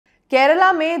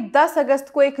केरला में 10 अगस्त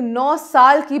को एक 9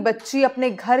 साल की बच्ची अपने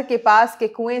घर के पास के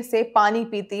कुएं से पानी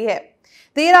पीती है।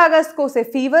 13 अगस्त को उसे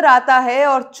फीवर आता है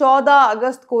और 14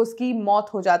 अगस्त को उसकी मौत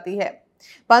हो जाती है।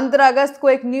 15 अगस्त को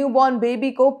एक न्यूबॉर्न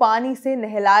बेबी को पानी से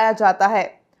नहलाया जाता है।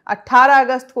 18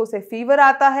 अगस्त को उसे फीवर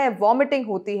आता है, वॉमिटिंग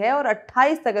होती है और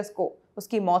 28 अगस्त को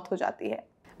उसकी मौत हो जाती है।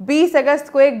 20 अगस्त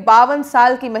को एक 52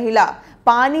 साल की महिला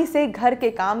पानी से घर के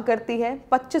काम करती है।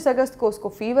 25 अगस्त को उसको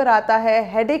फीवर आता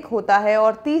है, हेडेक होता है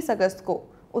और 30 अगस्त को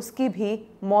उसकी भी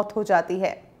मौत हो जाती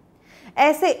है।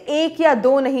 ऐसे एक या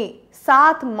दो नहीं,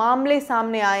 7 मामले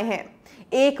सामने आए हैं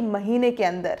एक महीने के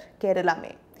अंदर केरला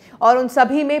में, और उन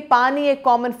सभी में पानी एक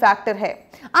कॉमन फैक्टर है।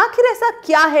 आखिर ऐसा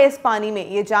क्या है इस पानी में,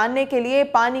 ये जानने के लिए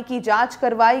पानी की जांच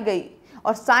करवाई गई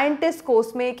और साइंटिस्ट को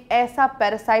उसमें एक ऐसा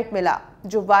पैरासाइट मिला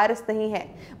जो वायरस नहीं है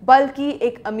बल्कि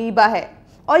एक अमीबा है।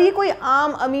 और ये कोई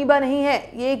आम अमीबा नहीं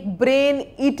है, ये एक ब्रेन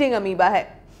ईटिंग अमीबा है।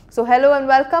 So hello and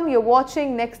welcome, you're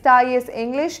watching Next IAS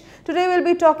English. Today we'll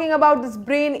be talking about this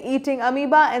brain eating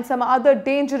amoeba and some other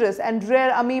dangerous and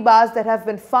rare amoebas that have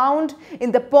been found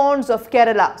in the ponds of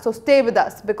Kerala. So stay with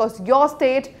us because your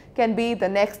state can be the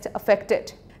next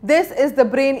affected. This is the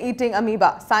brain-eating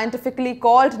amoeba, scientifically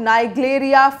called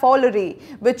Naegleria Fowleri,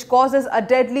 which causes a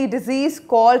deadly disease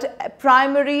called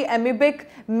Primary Amoebic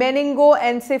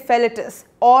Meningoencephalitis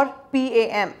or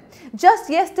PAM.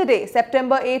 Just yesterday,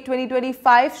 September 8,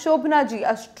 2025, Shobhana ji,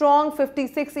 a strong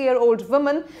 56-year-old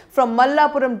woman from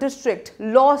Mallapuram district,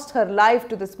 lost her life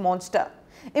to this monster.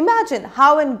 Imagine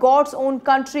how in God's own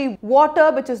country,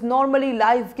 water, which is normally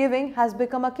life-giving, has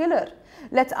become a killer.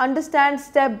 Let's understand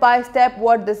step by step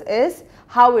what this is,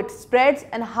 how it spreads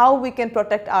and how we can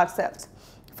protect ourselves.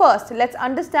 First, let's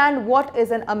understand what is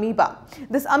an amoeba.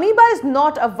 This amoeba is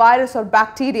not a virus or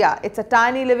bacteria. It's a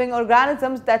tiny living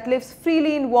organism that lives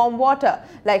freely in warm water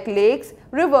like lakes,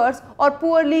 rivers or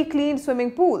poorly cleaned swimming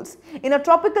pools. In a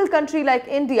tropical country like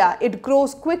India, it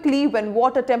grows quickly when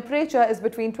water temperature is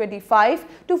between 25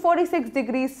 to 46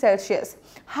 degrees Celsius.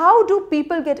 How do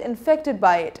people get infected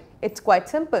by it? It's quite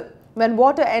simple. When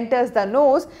water enters the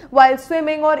nose while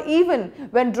swimming or even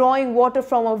when drawing water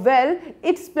from a well,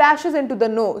 it splashes into the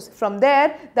nose. From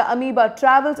there, the amoeba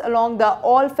travels along the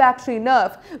olfactory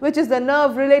nerve, which is the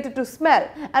nerve related to smell,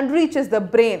 and reaches the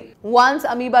brain. Once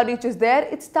amoeba reaches there,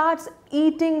 it starts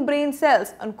eating brain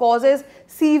cells and causes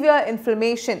severe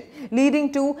inflammation,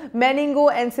 leading to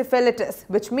meningoencephalitis,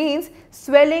 which means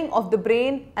swelling of the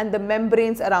brain and the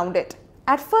membranes around it.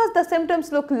 At first, the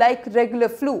symptoms look like regular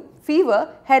flu, fever,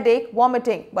 headache,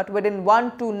 vomiting, but within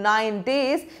 1 to 9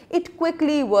 days, it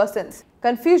quickly worsens.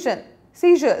 Confusion,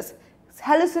 seizures,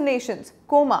 hallucinations,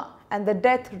 coma, and the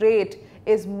death rate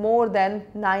is more than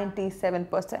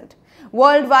 97%.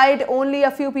 Worldwide, only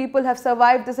a few people have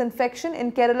survived this infection.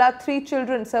 In Kerala, 3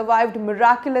 children survived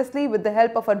miraculously with the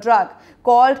help of a drug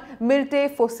called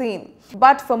miltefosine.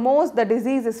 But for most, the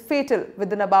disease is fatal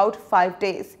within about 5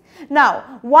 days.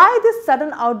 Now, why this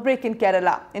sudden outbreak in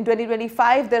Kerala? In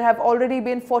 2025, there have already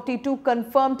been 42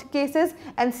 confirmed cases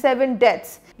and 7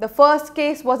 deaths. The first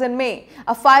case was in May,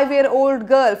 a 5-year-old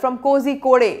girl from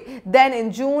Kozhikode. Then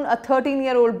in June, a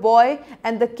 13-year-old boy,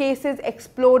 and the cases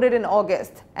exploded in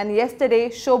August. And yesterday,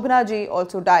 Shobhana ji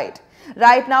also died.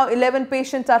 Right now, 11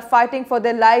 patients are fighting for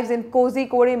their lives in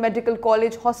Kozhikode Medical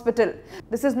College Hospital.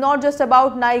 This is not just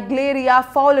about Naegleria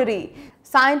Fowleri.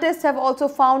 Scientists have also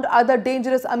found other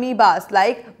dangerous amoebas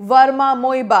like Varma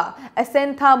moeba,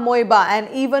 Acantha moeba, and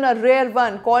even a rare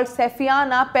one called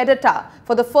Cephiana pedata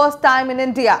for the first time in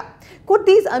India. Could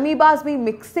these amoebas be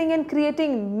mixing and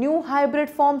creating new hybrid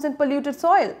forms in polluted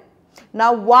soil?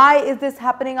 Now, why is this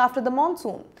happening after the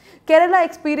monsoon? Kerala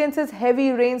experiences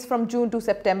heavy rains from June to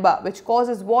September, which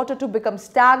causes water to become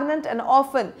stagnant and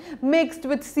often mixed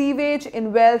with sewage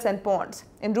in wells and ponds.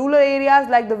 In rural areas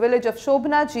like the village of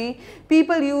Shobhana ji,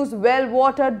 people use well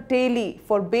water daily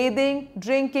for bathing,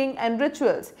 drinking and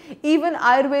rituals. Even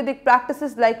Ayurvedic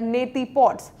practices like neti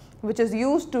pots, which is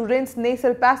used to rinse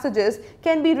nasal passages,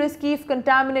 can be risky if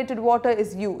contaminated water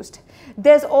is used.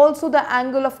 There's also the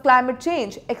angle of climate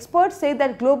change. Experts say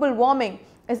that global warming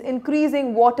is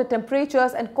increasing water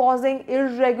temperatures and causing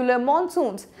irregular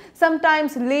monsoons,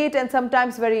 sometimes late and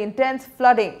sometimes very intense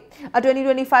flooding. A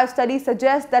 2025 study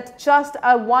suggests that just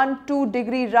a 1–2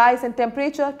 degree rise in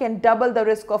temperature can double the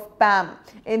risk of PAM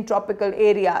in tropical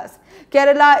areas.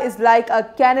 Kerala is like a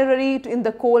canary in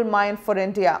the coal mine for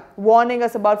India, warning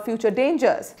us about future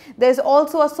dangers. There is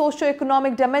also a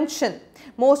socio-economic dimension.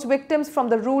 Most victims from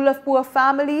the rule of poor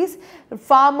families,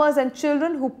 farmers and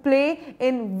children who play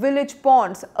in village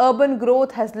ponds slums, urban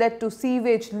growth has led to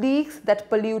sewage leaks that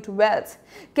pollute wells.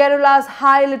 Kerala's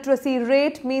high literacy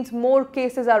rate means more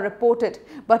cases are reported,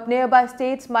 but nearby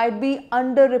states might be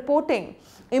underreporting.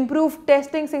 Improved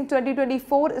testing since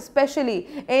 2024,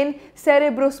 especially in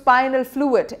cerebrospinal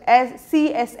fluid as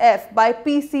CSF by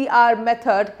PCR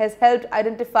method, has helped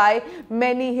identify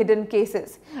many hidden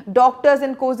cases. Doctors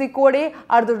in Kozhikode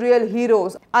are the real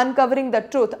heroes, uncovering the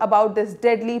truth about this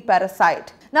deadly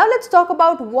parasite. Now let's talk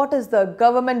about what is the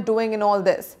government doing in all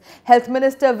this. Health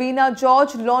Minister Veena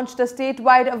George launched a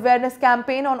statewide awareness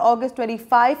campaign on August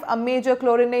 25, a major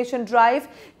chlorination drive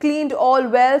cleaned all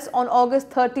wells on August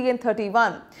 30 and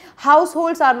 31.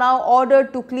 Households are now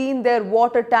ordered to clean their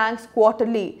water tanks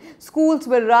quarterly. Schools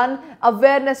will run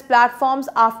awareness platforms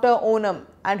after Onam,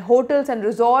 and hotels and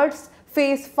resorts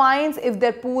face fines if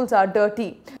their pools are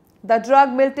dirty. The drug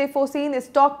miltefosine is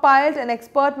stockpiled and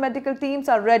expert medical teams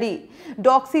are ready.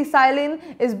 Doxycycline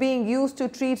is being used to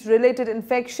treat related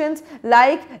infections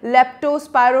like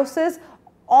leptospirosis.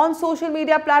 On social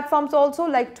media platforms also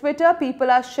like Twitter,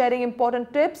 people are sharing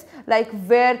important tips like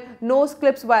wear nose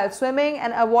clips while swimming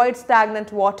and avoid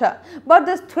stagnant water. But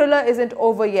this thriller isn't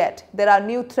over yet. There are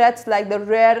new threats like the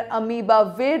rare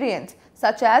amoeba variants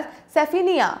such as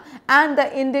Cephinia, and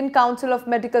the Indian Council of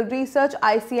Medical Research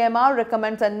ICMR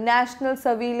recommends a national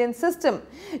surveillance system.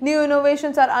 New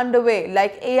innovations are underway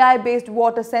like AI-based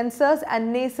water sensors,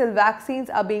 and nasal vaccines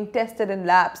are being tested in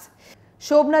labs.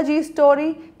 Shobna Ji's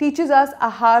story teaches us a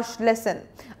harsh lesson.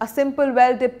 A simple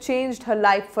well dip changed her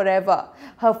life forever.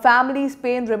 Her family's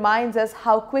pain reminds us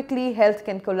how quickly health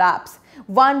can collapse.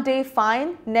 One day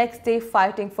fine, next day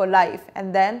fighting for life,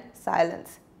 and then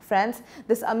silence. Friends,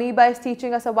 this amoeba is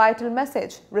teaching us a vital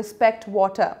message: respect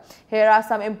water. Here are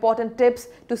some important tips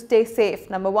to stay safe.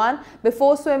 Number 1,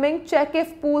 before swimming, check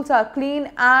if pools are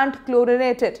clean and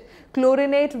chlorinated.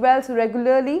 Chlorinate wells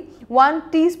regularly.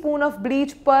 1 teaspoon of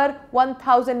bleach per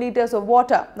 1000 liters of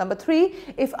water. Number 3,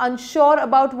 if unsure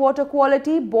about water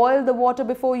quality, boil the water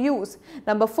before use.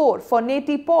 Number 4, for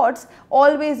neti pots,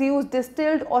 always use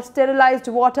distilled or sterilized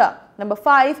water. Number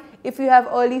 5, if you have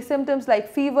early symptoms like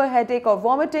fever, headache or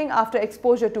vomiting after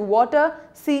exposure to water,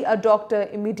 see a doctor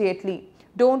immediately.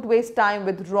 Don't waste time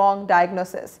with wrong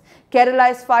diagnosis.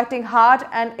 Kerala is fighting hard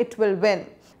and it will win.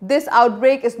 This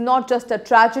outbreak is not just a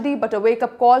tragedy but a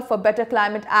wake-up call for better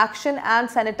climate action and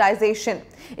sanitization.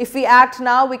 If we act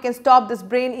now, we can stop this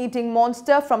brain-eating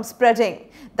monster from spreading.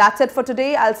 That's it for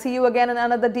today. I'll see you again in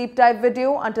another deep dive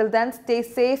video. Until then, stay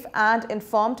safe and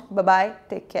informed. Bye-bye.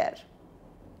 Take care.